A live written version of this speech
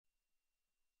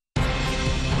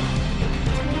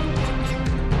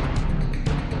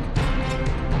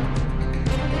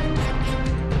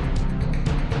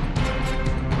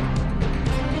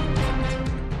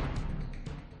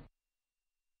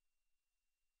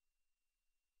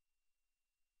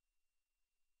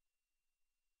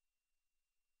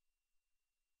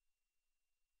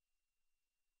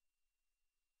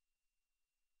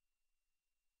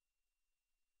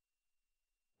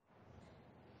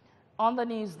On the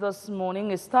news this morning,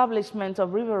 establishment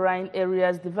of Riverine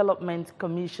Areas Development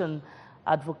Commission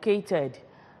advocated.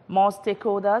 More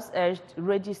stakeholders urged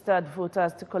registered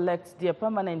voters to collect their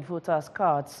permanent voters'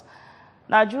 cards.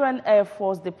 Nigerian Air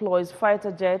Force deploys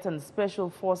fighter jets and special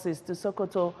forces to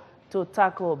Sokoto to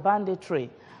tackle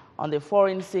banditry. On the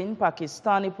foreign scene,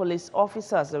 Pakistani police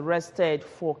officers arrested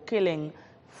for killing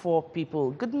 4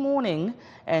 people. Good morning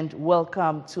and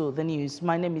welcome to the news.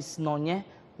 My name is Nonye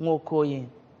Ngokoye.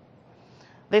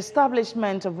 The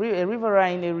establishment of a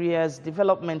Riverine Areas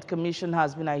Development Commission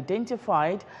has been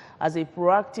identified as a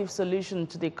proactive solution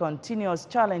to the continuous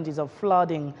challenges of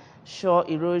flooding, shore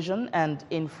erosion, and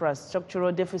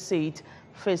infrastructural deficit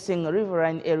facing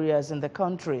riverine areas in the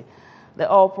country. The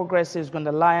All Progressives Grand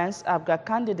Alliance ABGA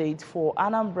candidate for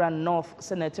Anambra North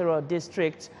Senatorial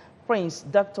District, Prince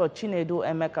Dr. Chinedu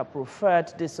Emeka,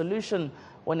 preferred the solution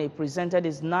when he presented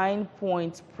his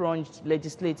 9-point plunged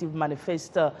legislative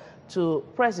manifesto to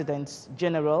presidents,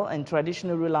 general, and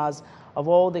traditional rulers of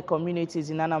all the communities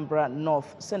in Anambra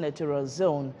North Senatorial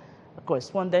Zone.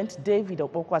 Correspondent David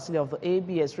Opokwasili of the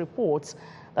ABS reports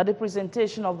that the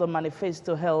presentation of the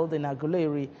manifesto held in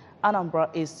Aguleri, Anambra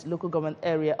East local government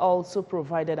area, also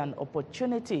provided an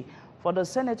opportunity for the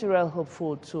senatorial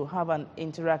hopeful to have an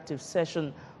interactive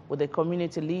session with the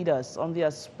community leaders on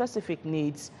their specific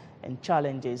needs and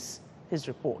challenges. His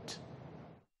report.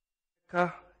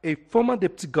 A former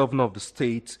deputy governor of the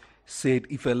state said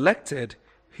if elected,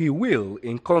 he will,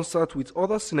 in concert with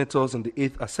other senators in the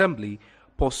 8th Assembly,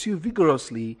 pursue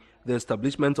vigorously the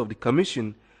establishment of the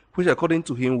commission, which according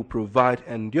to him will provide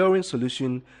an enduring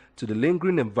solution to the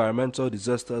lingering environmental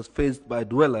disasters faced by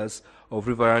dwellers of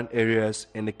riverine areas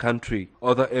in the country.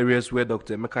 Other areas where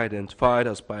Dr. Emeka identified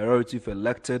as priority if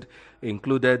elected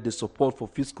included the support for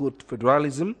fiscal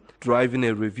federalism, driving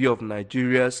a review of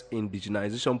Nigeria's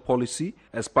indigenization policy,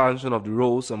 expansion of the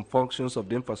roles and functions of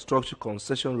the Infrastructure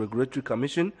Concession Regulatory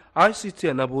Commission,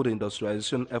 ICT-enabled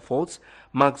industrialization efforts,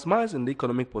 maximizing the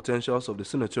economic potentials of the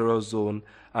senatorial zone,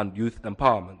 and youth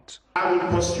empowerment. I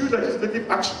will pursue legislative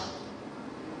action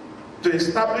to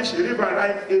establish a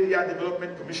Riverine Area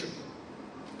Development Commission.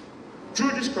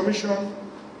 Through this commission,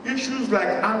 issues like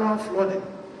annual flooding,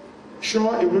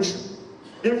 shore erosion,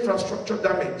 infrastructure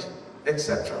damage,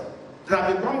 etc., that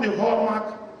have become the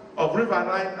hallmark of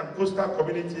riverine and coastal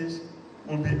communities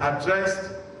will be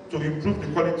addressed to improve the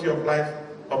quality of life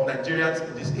of Nigerians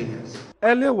in these areas.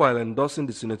 Earlier, while endorsing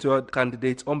the senatorial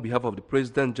candidate on behalf of the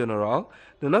President General,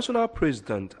 the National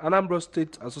President, Anambra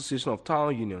State Association of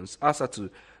Town Unions, ASATU,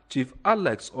 Chief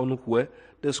Alex Onukwe,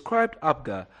 described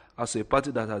ABGA as a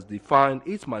party that has defined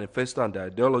its manifesto and the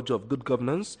ideology of good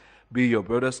governance, be your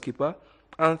brother's keeper,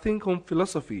 and think home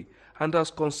philosophy, and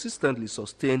has consistently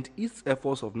sustained its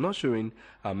efforts of nurturing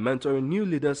and mentoring new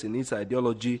leaders in its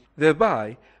ideology,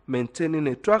 thereby maintaining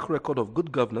a track record of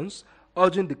good governance,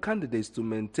 urging the candidates to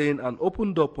maintain an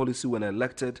open-door policy when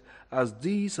elected, as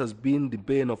this has been the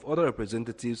bane of other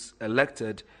representatives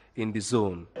elected in the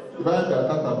zone.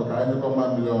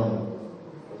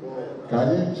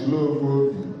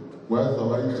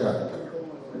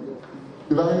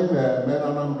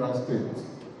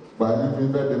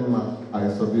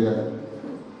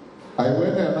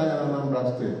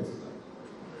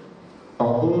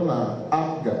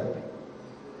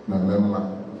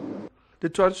 The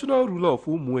traditional ruler of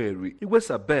Umueri,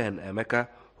 Igwe Ben Emeka,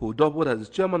 who doubled as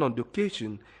chairman on the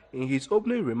occasion, in his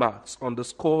opening remarks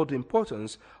underscored the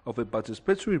importance of a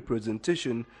participatory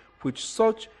representation which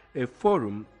such a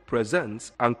forum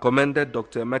presents, and commended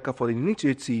Dr. Emeka for the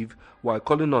initiative while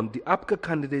calling on the ABGA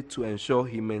candidate to ensure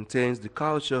he maintains the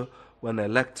culture when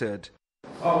elected.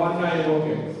 The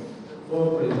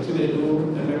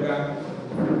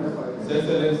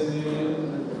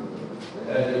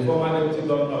former deputy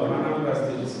governor of Anambra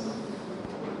State.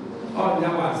 All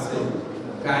Yamase,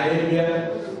 Kaemia,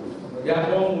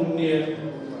 Yabon near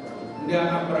the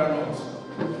Anambra North.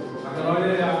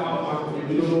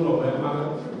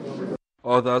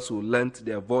 Others who lent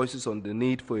their voices on the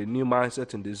need for a new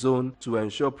mindset in the zone to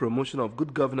ensure promotion of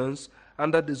good governance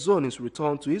and that the zone is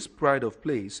returned to its pride of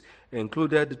place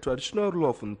included the traditional ruler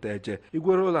of Nteje,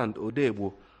 Igwe Roland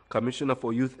Odebo, Commissioner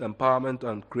for Youth Empowerment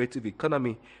and Creative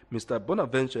Economy, Mr.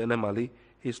 Bonaventure Enemali,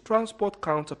 his transport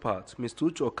counterpart,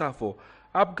 Mr. Uche Okafo,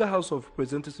 ABGA House of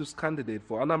Representatives candidate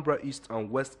for Anambra East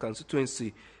and West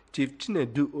constituency, Chief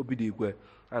Chinedu Obidigwe,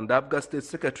 and ABGA State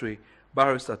Secretary,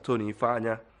 Barrister Tony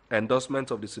Ifanya.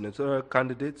 Endorsement of the senatorial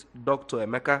candidate, Dr.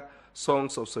 Emeka,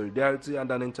 songs of solidarity, and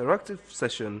an interactive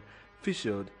session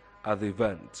featured at the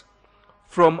event.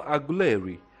 From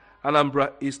Aguleri,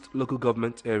 Anambra East local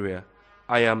government area,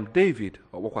 I am David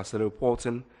Opokwasili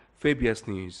reporting for ABS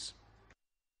News.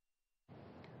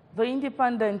 The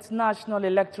Independent National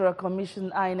Electoral Commission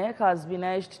 (INEC) has been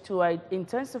urged to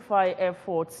intensify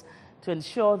efforts to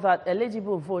ensure that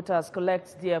eligible voters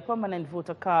collect their permanent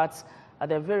voter cards at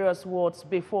their various wards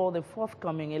before the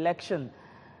forthcoming election.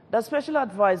 The Special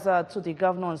Advisor to the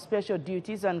Governor on Special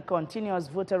Duties and Continuous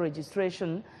Voter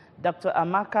Registration, Dr.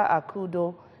 Amaka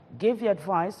Akudo, gave the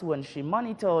advice when she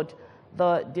monitored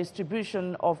the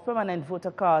distribution of permanent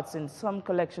voter cards in some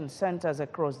collection centers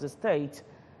across the state.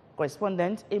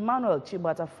 Correspondent Emmanuel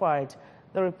Chibata fired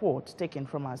the report taken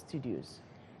from our studios.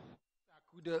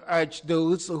 Akudo urged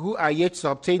those who are yet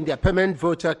to obtain their permanent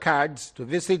voter cards to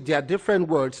visit their different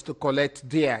wards to collect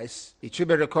theirs. It should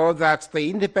be recalled that the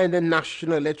Independent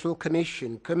National Electoral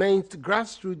Commission commenced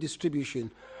grassroots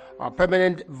distribution of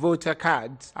permanent voter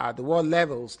cards at the ward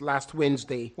levels last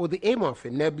Wednesday, with the aim of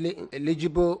enabling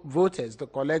eligible voters to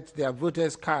collect their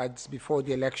voters' cards before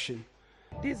the election.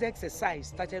 This exercise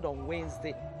started on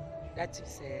Wednesday, that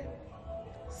is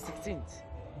 16th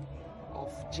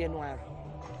of January.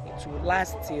 It will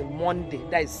last till Monday,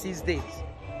 that is 6 days,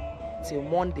 till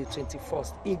Monday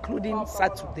 21st, including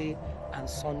Saturday and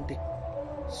Sunday.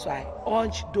 So I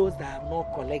urge those that have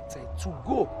not collected to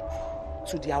go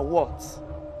to their wards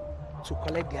to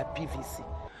collect their PVC.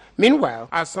 Meanwhile,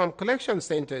 at some collection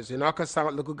centers in Awka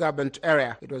South local government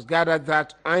area, it was gathered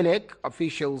that INEC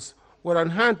officials were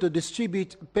on hand to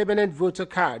distribute permanent voter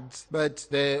cards, but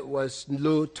there was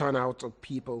low turnout of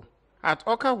people. At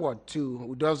Awka Ward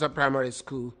 2, Udoza Primary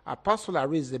School, Apostle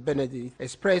Arize Benedict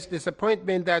expressed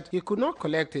disappointment that he could not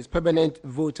collect his permanent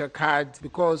voter card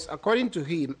because, according to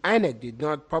him, INEC did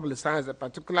not publicize a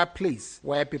particular place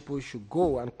where people should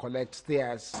go and collect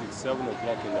theirs. 7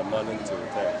 o'clock in the morning till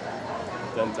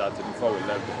 10:30 before we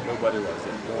left. Nobody was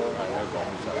there. No INEC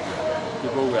officials.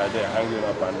 People were there hanging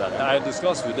up and down. I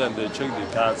discussed with them. They checked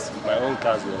the cards. My own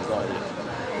cards was not here.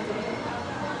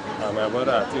 And my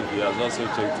brother, I think he has also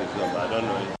checked it, but I don't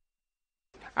know it.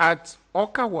 At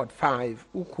Awka Ward 5,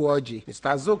 Ukuoji,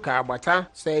 Mr. Zoka Abata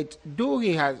said though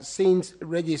he has since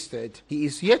registered, he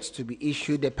is yet to be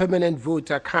issued a permanent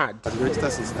voter card. I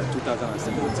registered since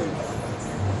 2017.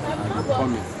 I'm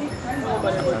coming.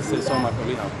 I say some of my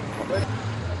colleagues have come.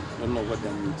 I don't know what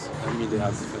that means. I mean, they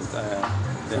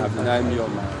have denied me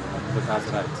on my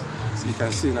voter's right. So you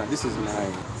can see now, this is my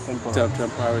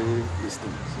temporary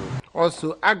listing. So.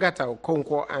 Also, Agatha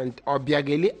Okonkwo and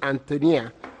Obiageli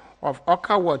Antonia of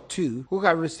Awka Ward 2, who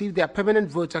have received their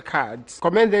permanent voter cards,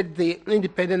 commended the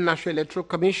Independent National Electoral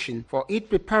Commission for its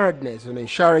preparedness in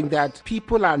ensuring that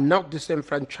people are not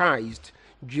disenfranchised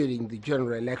during the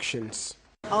general elections.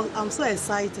 I'm so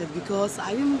excited because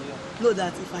I didn't know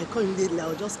that if I come immediately,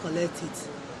 I'll just collect it.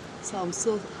 So I'm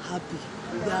so happy.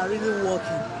 They are really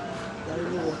working. They are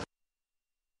really working.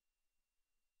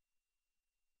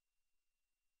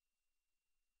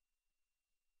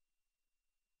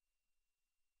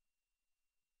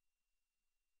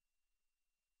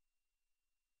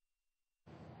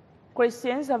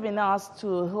 Christians have been asked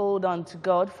to hold on to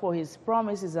God, for his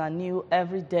promises are new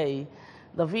every day.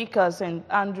 The vicar of St.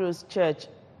 Andrew's Church,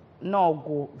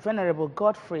 Nogu, Venerable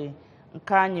Godfrey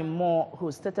Nkanyimo,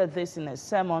 who stated this in a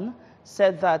sermon,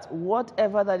 said that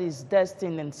whatever that is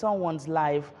destined in someone's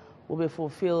life will be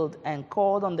fulfilled, and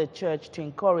called on the church to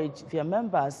encourage their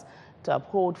members to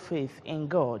uphold faith in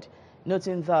God,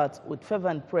 noting that with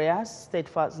fervent prayers,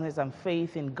 steadfastness, and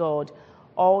faith in God,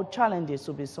 all challenges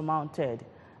will be surmounted.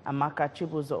 Amaka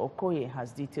Chibuzo Okoye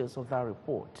has details of that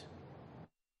report.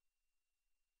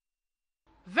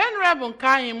 Venerable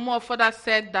Nkanyimo further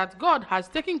said that God has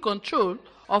taken control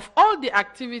of all the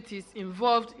activities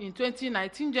involved in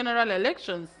 2019 general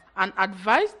elections and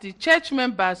advised the church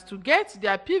members to get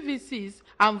their PVCs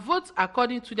and vote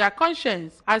according to their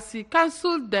conscience, as he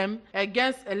cancelled them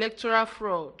against electoral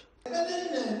fraud.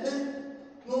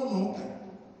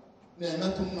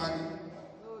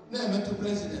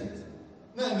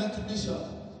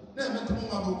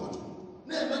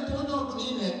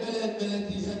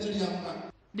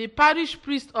 The parish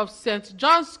priest of St.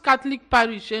 John's Catholic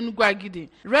Parish in Gwagidi,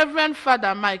 Reverend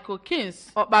Father Michael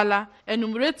Kins Opala,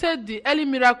 enumerated the early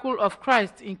miracle of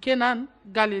Christ in Canaan,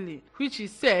 Galilee, which he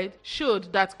said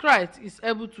showed that Christ is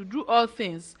able to do all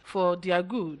things for their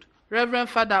good. Reverend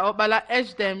Father Opala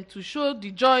urged them to show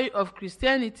the joy of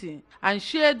Christianity and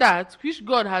share that which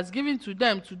God has given to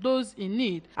them to those in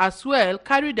need, as well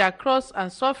carry their cross and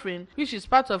suffering, which is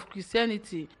part of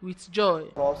Christianity, with joy.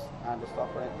 Cross and the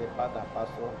suffering is part and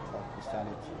parcel of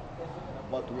Christianity.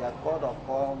 But we are called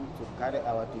upon to carry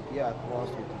our to bear our cross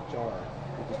with joy,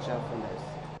 with cheerfulness.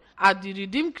 At the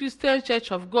Redeemed Christian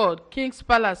Church of God, King's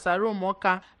Palace,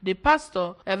 Aromoka, the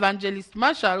pastor, Evangelist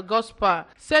Marshall Gospel,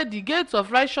 said the gate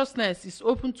of righteousness is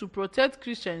open to protect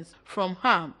Christians from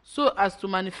harm so as to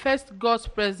manifest God's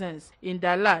presence in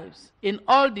their lives. In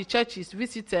all the churches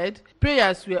visited,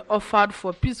 prayers were offered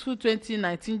for peaceful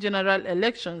 2019 general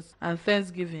elections and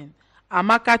Thanksgiving.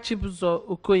 Amaka Chibuzo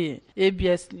Okoye,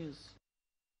 ABS News.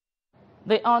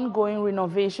 The ongoing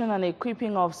renovation and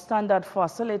equipping of standard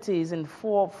facilities in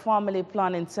 4 family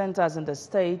planning centers in the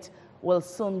state will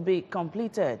soon be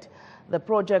completed. The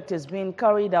project is being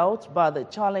carried out by the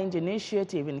Challenge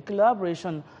Initiative in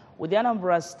collaboration with the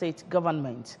Anambra state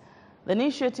government. The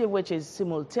initiative, which is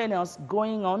simultaneous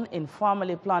going on in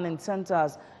family planning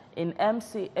centers in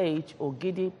MCH,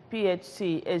 Ogidi,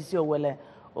 PHC, Eziowele,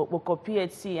 Okpoko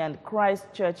PHC, and Christ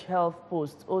Church Health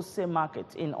Post, Ose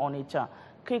Market in Onitsha,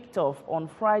 kicked off on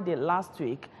Friday last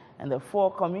week in the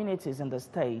 4 communities in the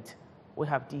state. We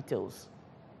have details.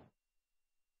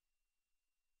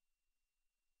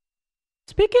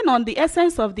 Speaking on the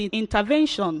essence of the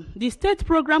intervention, the state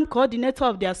program coordinator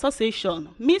of the association,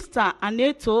 Mr.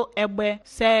 Aneto Ebe,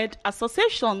 said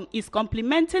association is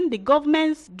complementing the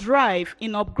government's drive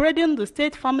in upgrading the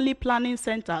state family planning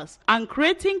centers and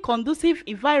creating conducive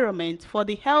environment for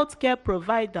the healthcare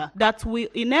provider that will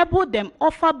enable them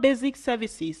offer basic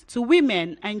services to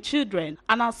women and children,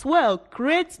 and as well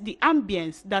create the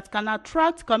ambience that can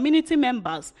attract community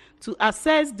members to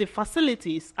access the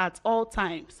facilities at all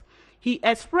times. He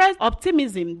expressed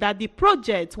optimism that the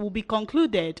project will be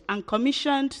concluded and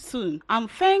commissioned soon, and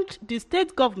thanked the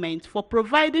state government for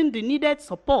providing the needed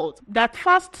support that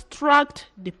fast-tracked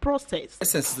the process.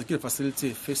 Essence is to give a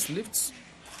facility facelifts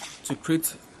to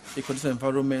create a conducive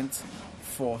environment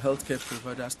for healthcare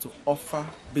providers to offer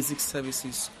basic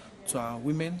services to our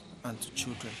women and to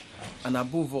children, and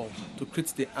above all, to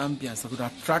create the ambience that would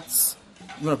attract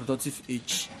women of productive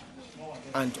age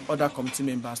and other community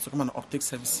members to come and uptake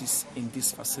services in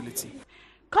this facility.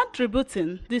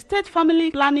 Contributing, the State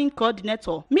Family Planning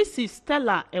Coordinator, Mrs.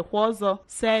 Stella Ehwozo,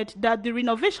 said that the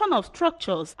renovation of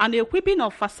structures and equipping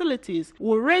of facilities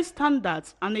will raise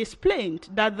standards, and explained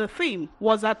that the theme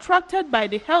was attracted by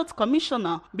the Health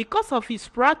Commissioner because of his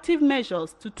proactive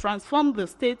measures to transform the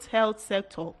state's health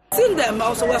sector. Seeing them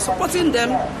also, we are supporting them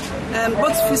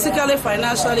both physically,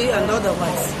 financially, and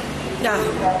otherwise. Yeah,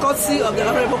 courtesy of the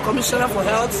Honorable Commissioner for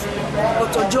Health,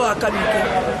 Dr. Joe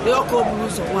Akabike, the Oko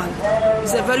Blues of One.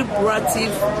 He's a very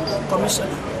proactive commissioner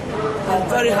and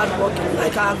very hardworking,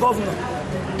 like our governor,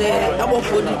 the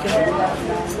Abopodike,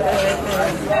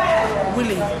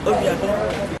 Willie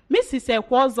Obiabe. Mrs.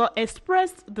 Ehwozo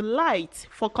expressed delight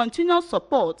for continuous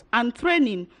support and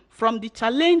training from the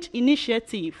Challenge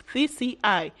Initiative,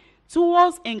 TCI,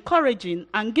 towards encouraging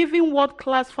and giving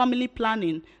world-class family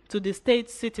planning to the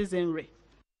state's citizenry.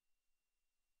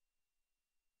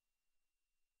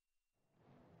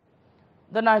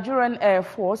 The Nigerian Air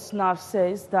Force now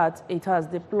says that it has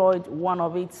deployed one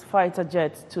of its fighter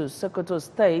jets to Sokoto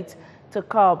State to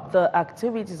curb the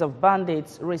activities of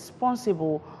bandits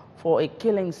responsible for a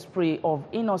killing spree of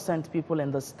innocent people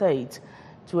in the state.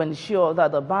 To ensure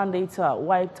that the bandits are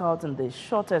wiped out in the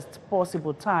shortest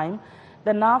possible time,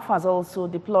 the NAF has also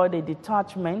deployed a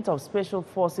detachment of Special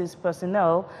Forces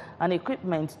personnel and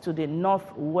equipment to the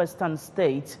northwestern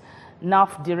state.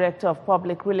 NAF Director of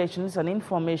Public Relations and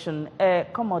Information, Air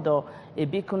Commodore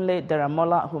Ebikunle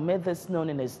Daramola, who made this known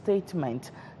in a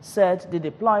statement, said the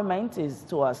deployment is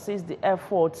to assist the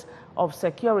efforts of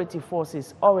security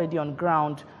forces already on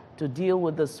ground to deal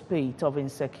with the spate of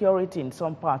insecurity in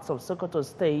some parts of Sokoto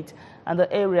State and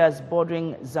the areas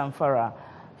bordering Zamfara.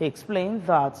 He explained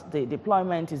that the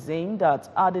deployment is aimed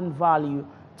at adding value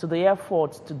to the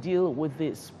efforts to deal with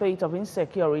the spate of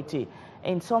insecurity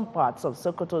in some parts of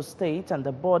Sokoto State and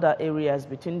the border areas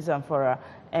between Zamfara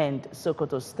and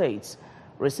Sokoto States.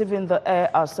 Receiving the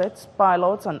air assets,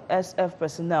 pilots, and SF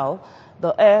personnel,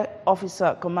 the Air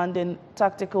Officer Commanding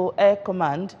Tactical Air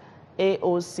Command,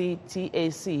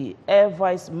 AOCTAC, Air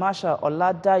Vice Marshal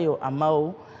Oladayo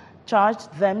Amao,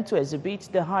 charged them to exhibit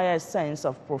the highest sense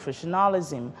of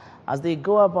professionalism as they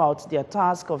go about their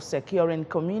task of securing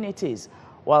communities,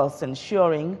 whilst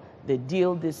ensuring they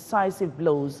deal decisive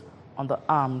blows on the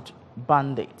armed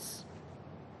bandits.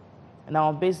 In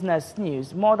our business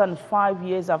news, more than 5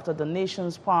 years after the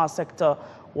nation's power sector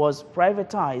was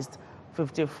privatized,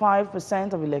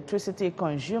 55% of electricity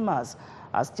consumers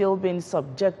are still being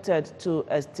subjected to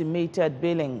estimated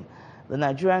billing. The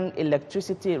Nigerian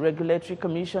Electricity Regulatory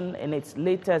Commission, in its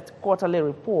latest quarterly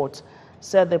report,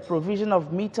 said the provision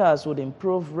of meters would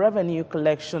improve revenue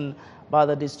collection by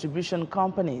the distribution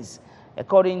companies.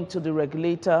 According to the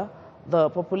regulator, The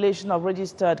population of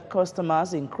registered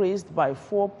customers increased by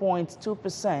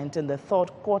 4.2% in the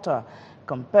third quarter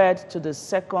compared to the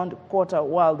second quarter,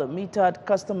 while the metered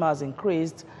customers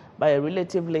increased by a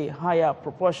relatively higher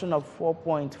proportion of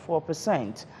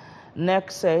 4.4%.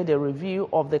 NEC said a review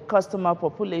of the customer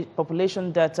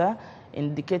population data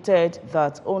indicated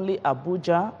that only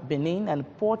Abuja, Benin, and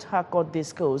Port Harcourt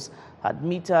discos had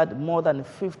metered more than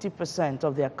 50%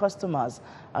 of their customers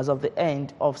as of the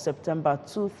end of September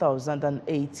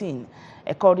 2018.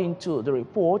 According to the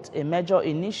report, a major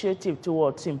initiative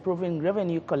towards improving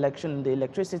revenue collection in the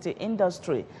electricity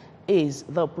industry is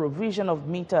the provision of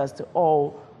meters to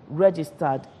all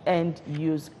registered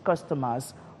end-use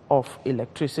customers of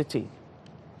electricity.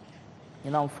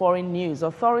 In our foreign news,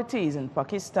 authorities in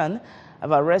Pakistan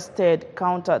have arrested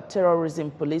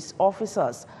counter-terrorism police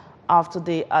officers after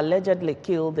they allegedly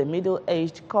killed a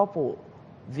middle-aged couple,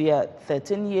 their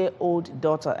 13-year-old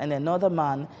daughter, and another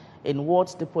man in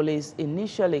what the police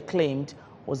initially claimed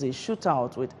was a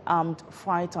shootout with armed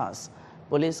fighters.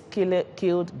 Police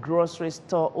killed grocery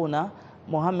store owner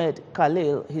Mohammed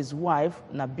Khalil, his wife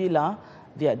Nabila,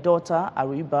 their daughter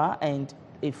Ariba, and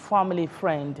a family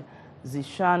friend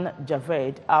Zishan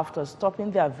Javed after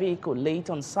stopping their vehicle late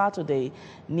on Saturday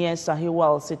near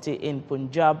Sahiwal city in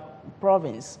Punjab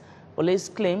province. Police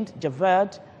claimed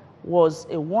Javed was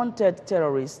a wanted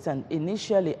terrorist and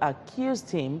initially accused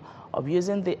him of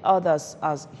using the others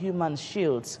as human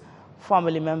shields.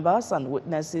 Family members and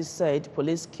witnesses said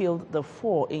police killed the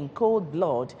four in cold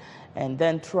blood and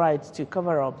then tried to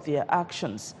cover up their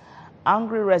actions.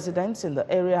 Angry residents in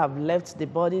the area have left the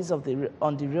bodies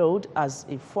on the road as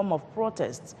a form of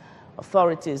protest.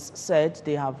 Authorities said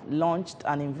they have launched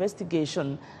an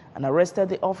investigation and arrested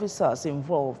the officers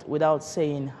involved without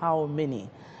saying how many.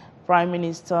 Prime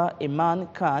Minister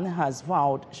Imran Khan has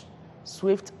vowed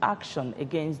swift action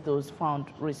against those found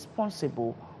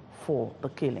responsible for the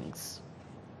killings.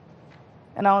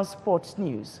 And now sports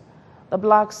news. The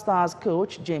Black Stars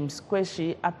coach James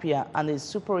Kwesi Appiah and his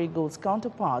Super Eagles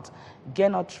counterpart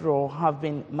Gernot Rohr have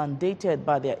been mandated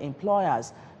by their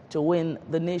employers to win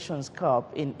the Nations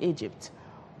Cup in Egypt.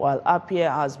 While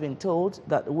Appiah has been told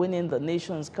that winning the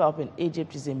Nations Cup in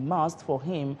Egypt is a must for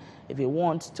him if he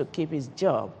wants to keep his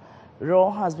job,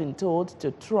 Rohr has been told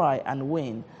to try and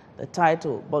win the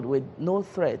title, but with no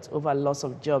threat over loss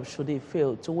of job should he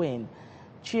fail to win.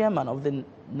 Chairman of the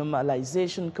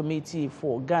Normalization Committee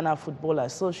for Ghana Football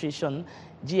Association,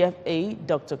 GFA,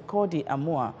 Dr. Cody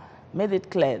Amua, made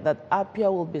it clear that Appiah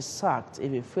will be sacked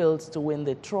if he fails to win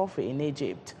the trophy in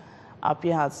Egypt.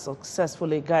 Appiah has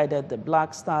successfully guided the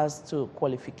Black Stars to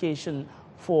qualification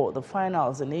for the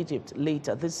finals in Egypt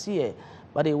later this year,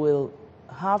 but he will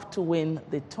have to win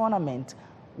the tournament,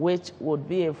 which would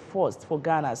be a first for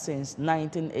Ghana since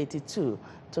 1982,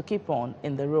 to keep on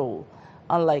in the role.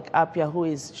 Unlike Appiah, who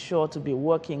is sure to be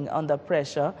working under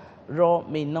pressure, Rohr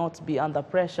may not be under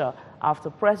pressure after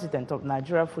President of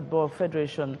Nigeria Football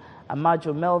Federation,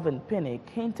 Amajo Melvin Pinnick,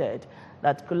 hinted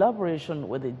that collaboration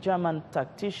with the German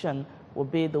tactician will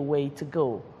be the way to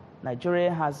go.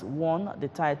 Nigeria has won the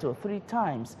title 3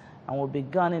 times and will be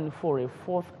gunning for a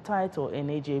 4th title in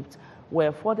Egypt,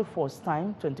 where for the first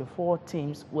time 24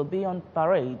 teams will be on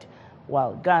parade,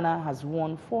 while Ghana has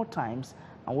won 4 times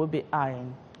and will be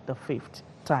eyeing the 5th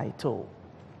title.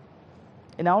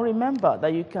 And now remember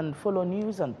that you can follow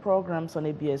news and programs on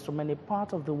ABS from any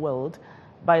part of the world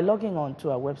by logging on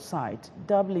to our website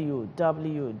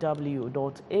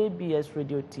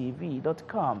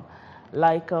www.absradiotv.com.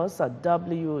 Like us at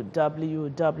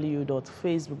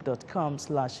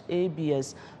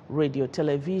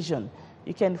www.facebook.com/absradiotelevision.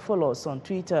 You can follow us on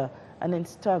Twitter and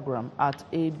Instagram at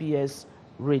ABS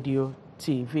Radio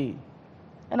TV.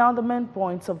 And on the main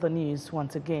points of the news,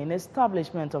 once again,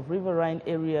 establishment of Riverine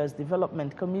Areas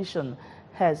Development Commission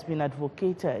has been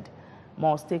advocated.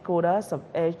 More stakeholders have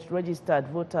urged registered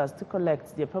voters to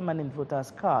collect their permanent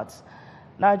voters' cards.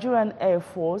 Nigerian Air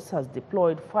Force has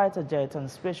deployed fighter jets and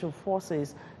special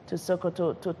forces to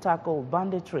Sokoto to tackle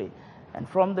banditry. And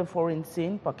from the foreign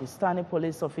scene, Pakistani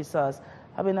police officers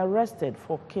have been arrested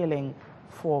for killing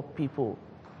 4 people.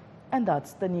 And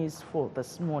that's the news for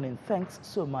this morning. Thanks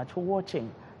so much for watching.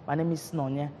 My name is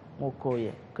Nonya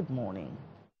Mokoye. Good morning.